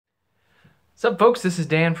What's up, folks? This is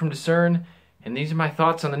Dan from Discern, and these are my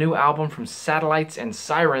thoughts on the new album from Satellites and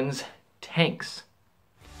Sirens, Tanks.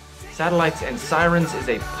 Satellites and Sirens is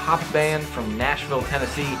a pop band from Nashville,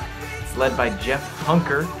 Tennessee, led by Jeff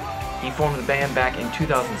Hunker. He formed the band back in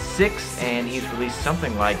 2006, and he's released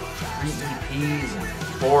something like 3 EPs and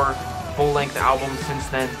 4 full-length albums since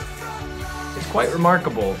then. It's quite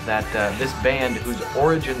remarkable that this band, whose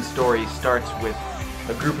origin story starts with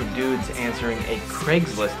a group of dudes answering a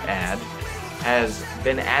Craigslist ad, has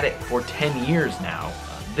been at it for 10 years now.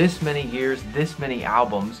 This many years, this many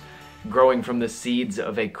albums, growing from the seeds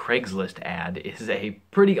of a Craigslist ad is a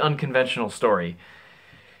pretty unconventional story.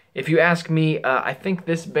 If you ask me, I think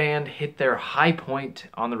this band hit their high point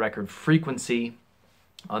on the record Frequency.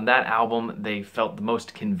 On that album, they felt the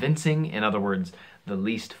most convincing, in other words, the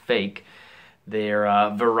least fake.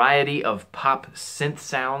 Their variety of pop synth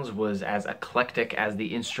sounds was as eclectic as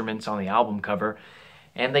the instruments on the album cover,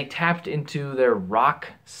 and they tapped into their rock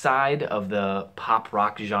side of the pop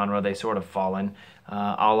rock genre they sort of fall in,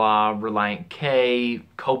 a la Reliant K,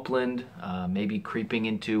 Copeland, maybe creeping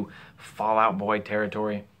into Fall Out Boy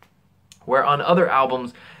territory, where on other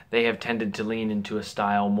albums they have tended to lean into a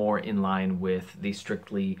style more in line with the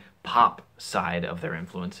strictly pop side of their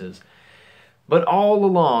influences. But all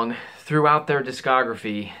along, throughout their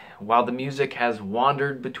discography, while the music has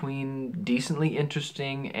wandered between decently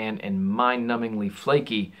interesting and mind-numbingly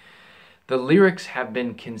flaky, the lyrics have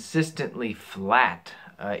been consistently flat.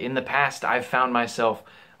 In the past, I've found myself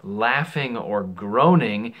laughing or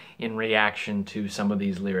groaning in reaction to some of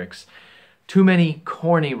these lyrics. Too many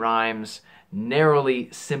corny rhymes, narrowly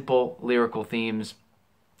simple lyrical themes,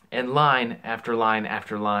 and line after line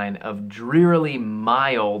after line of drearily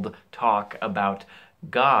mild talk about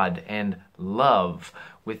God and love,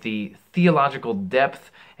 with the theological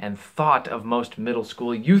depth and thought of most middle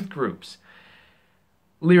school youth groups.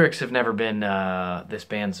 Lyrics have never been this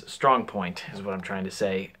band's strong point, is what I'm trying to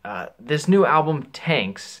say. This new album,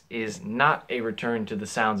 Tanks, is not a return to the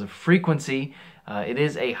sounds of Frequency. It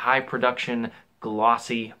is a high-production,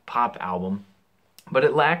 glossy pop album, but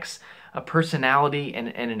it lacks a personality and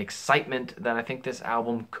an excitement that I think this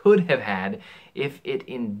album could have had if it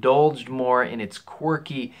indulged more in its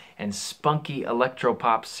quirky and spunky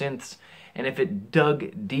electropop synths, and if it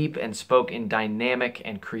dug deep and spoke in dynamic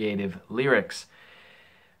and creative lyrics.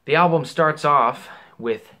 The album starts off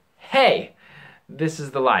with, "Hey, this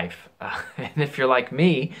is the life." And if you're like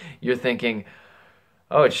me, you're thinking,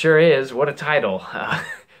 "Oh, it sure is, what a title."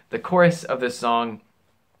 The chorus of this song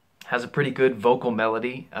has a pretty good vocal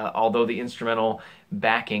melody, although the instrumental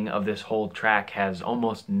backing of this whole track has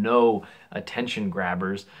almost no attention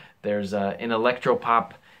grabbers. There's an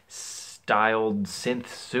electropop styled synth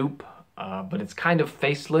soup, but it's kind of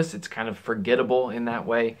faceless, it's kind of forgettable in that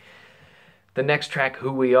way. The next track,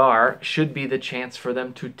 Who We Are, should be the chance for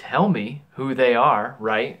them to tell me who they are,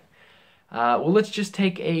 right? Well, let's just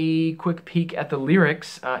take a quick peek at the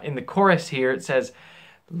lyrics. In the chorus here, it says,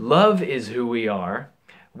 "Love is who we are.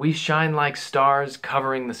 We shine like stars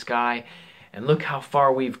covering the sky, and look how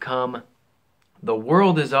far we've come. The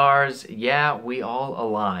world is ours, yeah, we all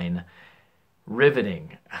align."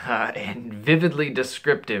 Riveting and vividly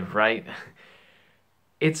descriptive, right?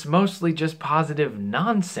 It's mostly just positive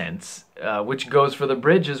nonsense, which goes for the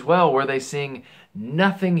bridge as well, where they sing,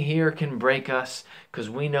 "Nothing here can break us, 'cause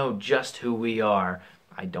we know just who we are."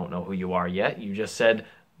 I don't know who you are yet. You just said,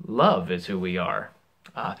 "Love is who we are."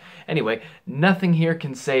 Anyway, nothing here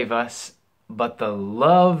can save us but the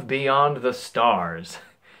love beyond the stars.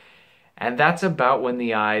 And that's about when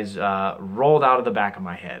the eyes rolled out of the back of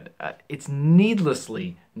my head. It's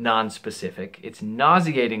needlessly non-specific. It's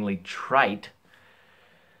nauseatingly trite.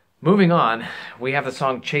 Moving on, we have the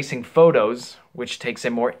song Chasing Photos, which takes a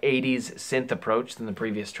more 80s synth approach than the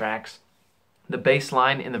previous tracks. The bass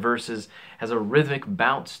line in the verses has a rhythmic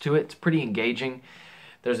bounce to it. It's pretty engaging.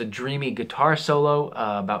 There's a dreamy guitar solo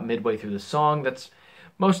about midway through the song that's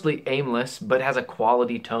mostly aimless, but has a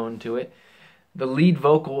quality tone to it. The lead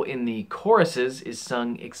vocal in the choruses is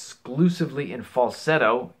sung exclusively in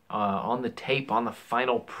falsetto on the tape, on the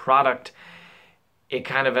final product. It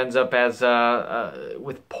kind of ends up as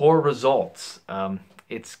with poor results.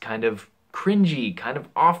 It's kind of cringy, kind of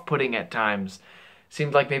off-putting at times.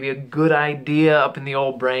 Seemed like maybe a good idea up in the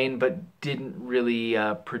old brain, but didn't really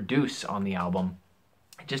produce on the album.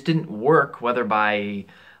 It just didn't work, whether by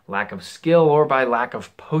lack of skill or by lack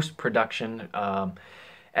of post-production.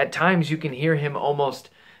 At times you can hear him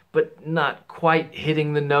almost, but not quite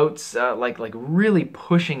hitting the notes, like really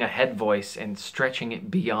pushing a head voice and stretching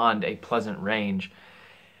it beyond a pleasant range.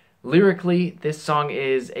 Lyrically, this song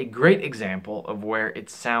is a great example of where it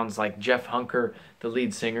sounds like Jeff Hunker, the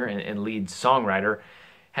lead singer and lead songwriter,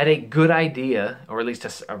 had a good idea, or at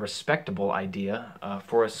least a respectable idea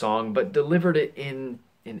for a song, but delivered it in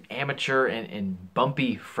amateur and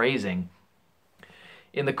bumpy phrasing.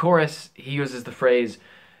 In the chorus, he uses the phrase,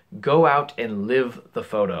 "go out and live the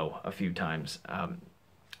photo," a few times.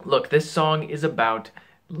 Look, this song is about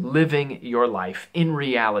living your life in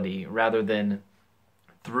reality rather than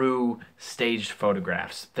through staged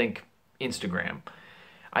photographs. Think Instagram.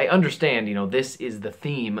 I understand, this is the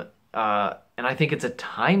theme, and I think it's a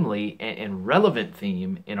timely and relevant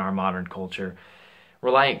theme in our modern culture.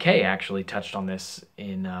 Reliant K actually touched on this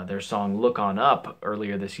in their song Look On Up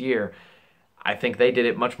earlier this year. I think they did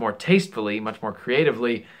it much more tastefully, much more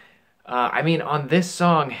creatively. On this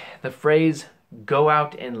song, the phrase, "go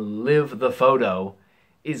out and live the photo,"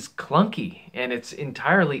 is clunky, and it's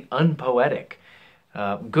entirely unpoetic.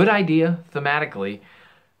 Good idea thematically,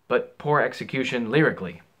 but poor execution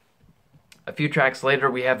lyrically. A few tracks later,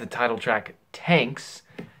 we have the title track, Tanks.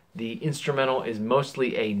 The instrumental is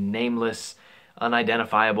mostly a nameless,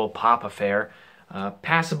 unidentifiable pop affair.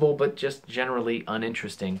 Passable, but just generally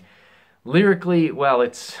uninteresting. Lyrically, well,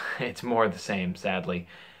 it's more of the same, sadly.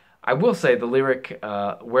 I will say the lyric,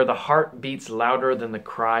 "where the heart beats louder than the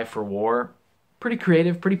cry for war," pretty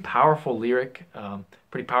creative, pretty powerful lyric,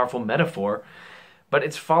 pretty powerful metaphor. But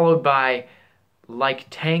it's followed by, "like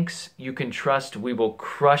tanks you can trust, we will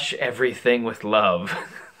crush everything with love."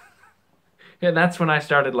 And that's when I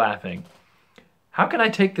started laughing. How can I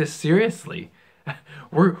take this seriously?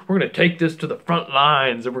 We're going to take this to the front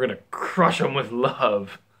lines and we're going to crush them with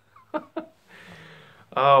love.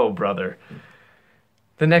 Oh, brother.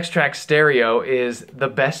 The next track, Stereo, is the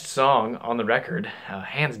best song on the record,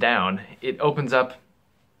 hands down. It opens up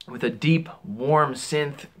with a deep, warm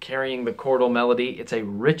synth carrying the chordal melody. It's a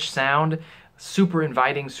rich sound, super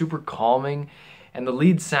inviting, super calming, and the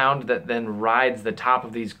lead sound that then rides the top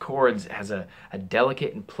of these chords has a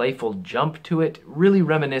delicate and playful jump to it, really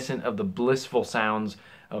reminiscent of the blissful sounds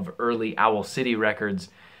of early Owl City records.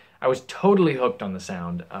 I was totally hooked on the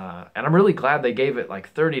sound, and I'm really glad they gave it like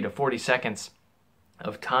 30 to 40 seconds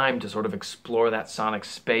of time to sort of explore that sonic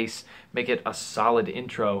space, make it a solid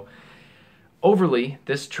intro. Overly,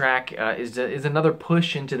 this track is another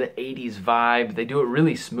push into the 80s vibe. They do it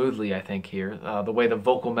really smoothly, I think, here. The way the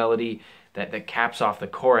vocal melody that caps off the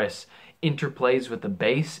chorus interplays with the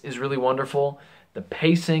bass is really wonderful. The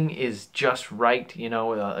pacing is just right,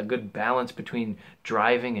 a good balance between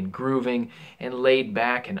driving and grooving and laid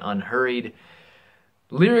back and unhurried.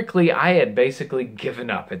 Lyrically, I had basically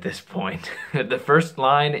given up at this point. The first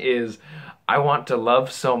line is, "I want to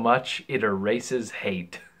love so much it erases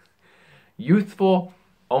hate." Youthful,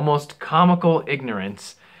 almost comical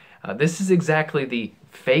ignorance. This is exactly the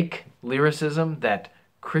fake lyricism that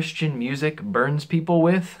Christian music burns people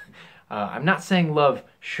with. I'm not saying love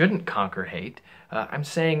shouldn't conquer hate. I'm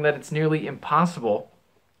saying that it's nearly impossible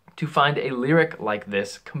to find a lyric like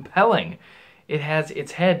this compelling. It has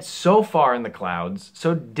its head so far in the clouds,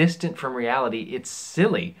 so distant from reality, it's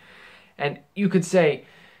silly. And you could say,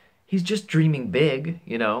 he's just dreaming big,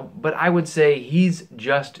 but I would say he's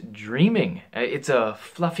just dreaming. It's a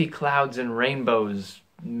fluffy clouds and rainbows,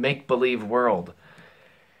 make-believe world.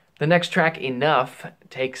 The next track, Enough,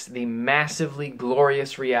 takes the massively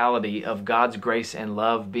glorious reality of God's grace and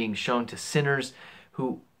love being shown to sinners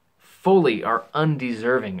who fully are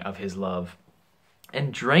undeserving of his love,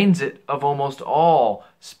 and drains it of almost all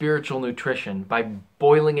spiritual nutrition by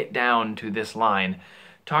boiling it down to this line,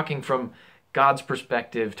 talking from God's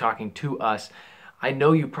perspective, talking to us. "I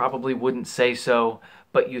know you probably wouldn't say so,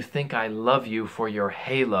 but you think I love you for your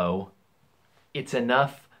halo. It's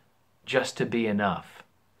enough just to be enough."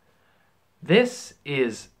 This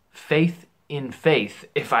is faith in faith,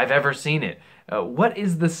 if I've ever seen it. What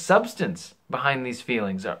is the substance behind these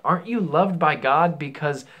feelings? Aren't you loved by God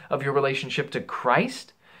because of your relationship to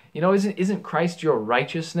Christ? Isn't Christ your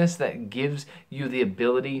righteousness that gives you the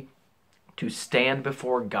ability to stand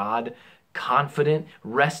before God confident,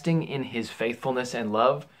 resting in his faithfulness and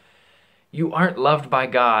love? You aren't loved by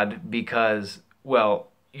God because, well,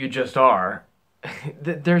 you just are.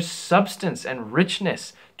 There's substance and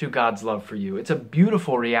richness to God's love for you. It's a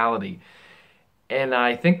beautiful reality. And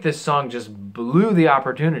I think this song just blew the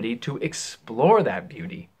opportunity to explore that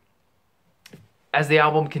beauty. As the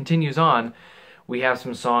album continues on, we have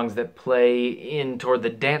some songs that play in toward the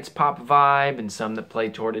dance pop vibe and some that play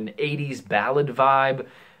toward an 80s ballad vibe,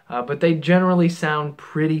 but they generally sound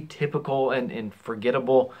pretty typical and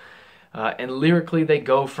forgettable. And lyrically, they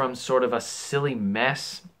go from sort of a silly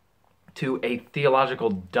mess to a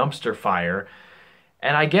theological dumpster fire.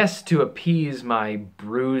 And I guess to appease my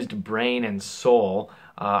bruised brain and soul,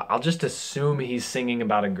 I'll just assume he's singing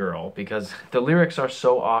about a girl, because the lyrics are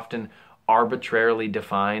so often arbitrarily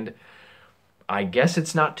defined. I guess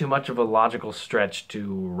it's not too much of a logical stretch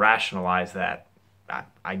to rationalize that,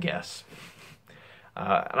 I guess.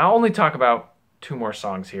 And I'll only talk about 2 more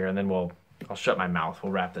songs here, and then I'll shut my mouth.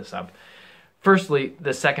 We'll wrap this up. Firstly,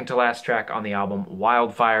 the second to last track on the album,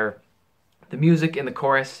 Wildfire. The music in the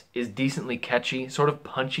chorus is decently catchy, sort of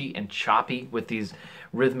punchy and choppy with these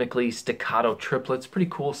rhythmically staccato triplets. Pretty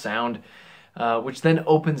cool sound, which then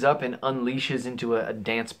opens up and unleashes into a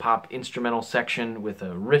dance pop instrumental section with a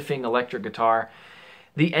riffing electric guitar.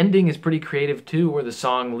 The ending is pretty creative too, where the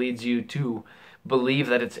song leads you to believe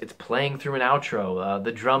that it's playing through an outro.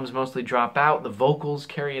 The drums mostly drop out, the vocals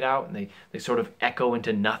carry it out, and they sort of echo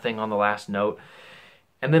into nothing on the last note.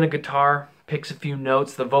 And then a guitar picks a few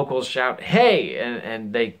notes, the vocals shout, "Hey!"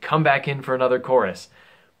 and they come back in for another chorus.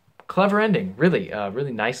 Clever ending, really,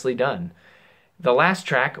 really nicely done. The last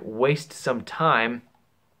track, Waste Some Time,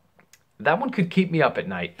 that one could keep me up at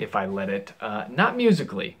night if I let it. Not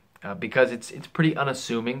musically, because it's pretty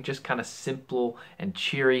unassuming, just kind of simple and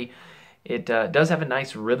cheery. It does have a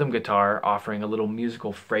nice rhythm guitar offering a little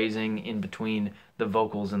musical phrasing in between the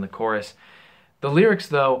vocals and the chorus. The lyrics,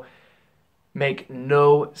 though, make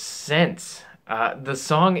no sense. The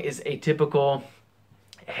song is a typical,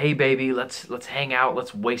 "Hey baby, let's hang out,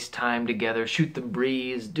 let's waste time together, shoot the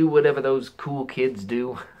breeze, do whatever those cool kids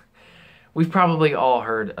do." We've probably all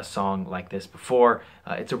heard a song like this before.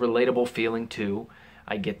 It's a relatable feeling too.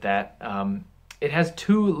 I get that. It has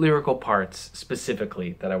 2 lyrical parts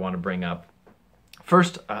specifically that I want to bring up.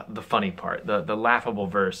 First, the funny part, the laughable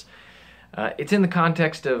verse. It's in the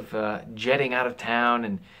context of jetting out of town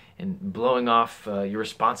and blowing off your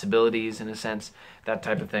responsibilities, in a sense, that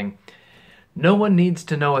type of thing. "No one needs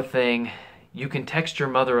to know a thing. You can text your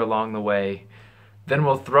mother along the way. Then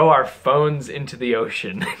we'll throw our phones into the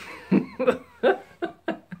ocean."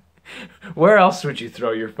 Where else would you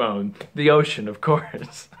throw your phone? The ocean, of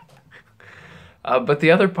course. But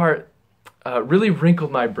the other part really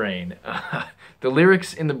wrinkled my brain. The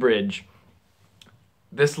lyrics in the bridge.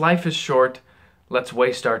 "This life is short, let's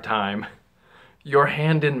waste our time. Your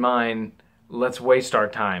hand in mine, let's waste our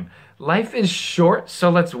time." Life is short, so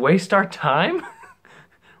let's waste our time?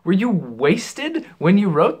 Were you wasted when you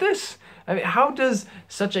wrote this? I mean, how does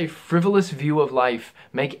such a frivolous view of life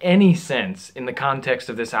make any sense in the context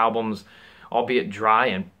of this album's, albeit dry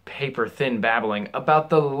and paper-thin babbling about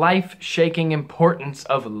the life-shaking importance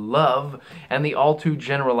of love and the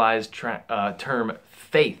all-too-generalized term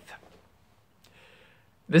faith?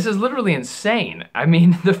 This is literally insane. I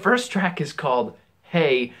mean, the first track is called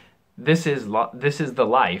 "Hey, this is the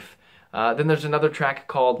life." Then there's another track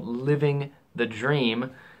called "Living the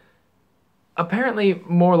Dream." Apparently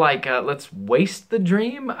more like "Let's waste the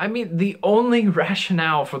dream." I mean, the only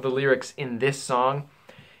rationale for the lyrics in this song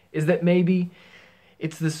is that maybe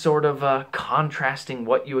it's this sort of contrasting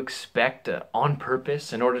what you expect on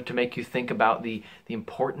purpose in order to make you think about the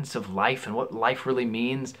importance of life and what life really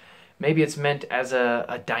means. Maybe it's meant as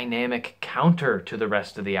a dynamic counter to the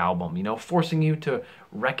rest of the album, you know, forcing you to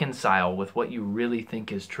reconcile with what you really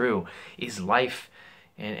think is true. Is life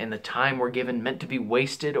and the time we're given meant to be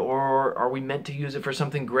wasted, or are we meant to use it for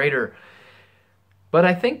something greater? But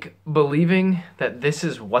I think believing that this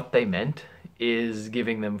is what they meant is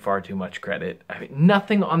giving them far too much credit. I mean,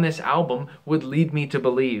 nothing on this album would lead me to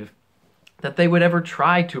believe that they would ever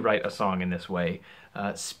try to write a song in this way,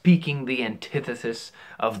 speaking the antithesis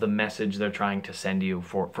of the message they're trying to send you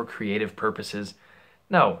for creative purposes.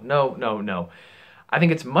 No. I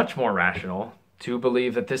think it's much more rational to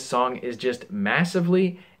believe that this song is just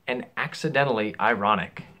massively and accidentally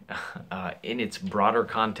ironic in its broader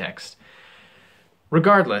context.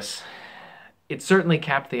 Regardless, it certainly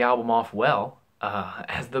capped the album off well,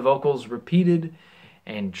 as the vocals repeated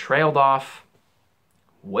and trailed off.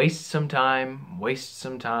 Waste some time, waste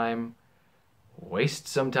some time, waste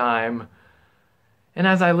some time. And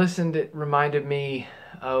as I listened, it reminded me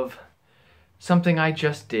of something I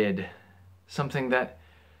just did, something that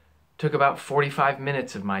took about 45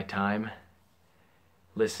 minutes of my time,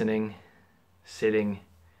 listening, sitting,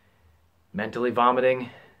 mentally vomiting,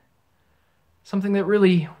 something that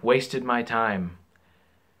really wasted my time.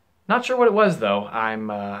 Not sure what it was though.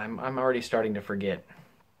 I'm already starting to forget.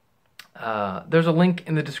 There's a link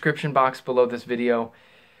in the description box below this video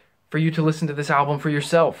for you to listen to this album for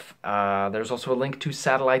yourself. There's also a link to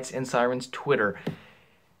Satellites and Sirens Twitter.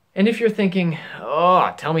 And if you're thinking,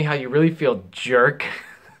 oh, tell me how you really feel, jerk.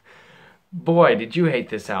 Boy, did you hate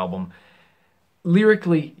this album.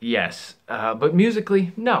 Lyrically, yes, but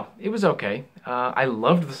musically, no. It was okay. I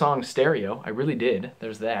loved the song Stereo. I really did.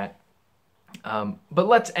 There's that. But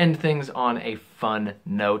let's end things on a fun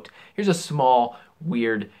note. Here's a small,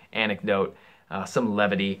 weird anecdote, some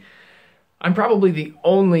levity. I'm probably the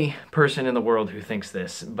only person in the world who thinks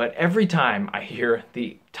this, but every time I hear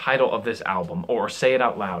the title of this album, or say it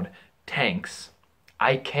out loud, Tanks,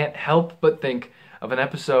 I can't help but think of an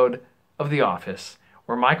episode of The Office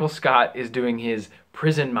where Michael Scott is doing his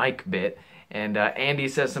prison mic bit, and Andy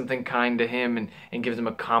says something kind to him and gives him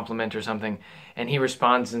a compliment or something, and he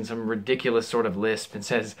responds in some ridiculous sort of lisp and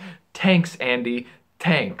says, "Tanks, Andy,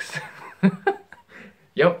 tanks."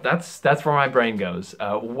 Yep, that's where my brain goes.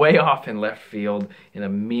 Way off in left field in a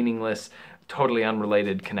meaningless, totally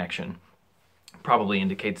unrelated connection. Probably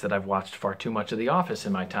indicates that I've watched far too much of The Office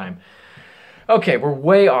in my time. Okay, we're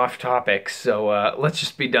way off topic, so let's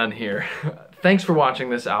just be done here. Thanks for watching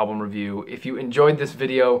this album review. If you enjoyed this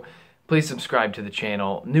video, please subscribe to the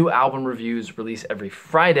channel. New album reviews release every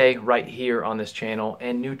Friday right here on this channel,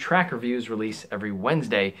 and new track reviews release every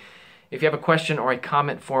Wednesday. If you have a question or a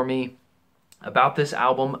comment for me about this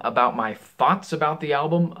album, about my thoughts about the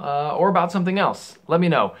album, or about something else, let me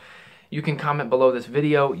know. You can comment below this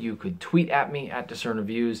video. You could tweet at me at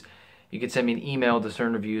discernreviews. You could send me an email,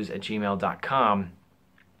 discernreviews@gmail.com.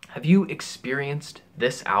 Have you experienced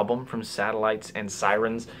this album from Satellites and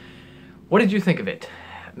Sirens? What did you think of it?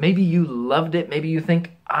 Maybe you loved it. Maybe you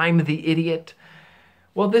think I'm the idiot.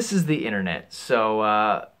 Well, this is the internet,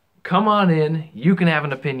 so come on in. You can have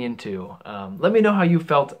an opinion too. Let me know how you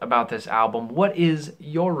felt about this album. What is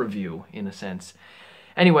your review, in a sense?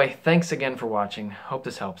 Anyway, thanks again for watching. Hope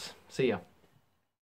this helps. See ya.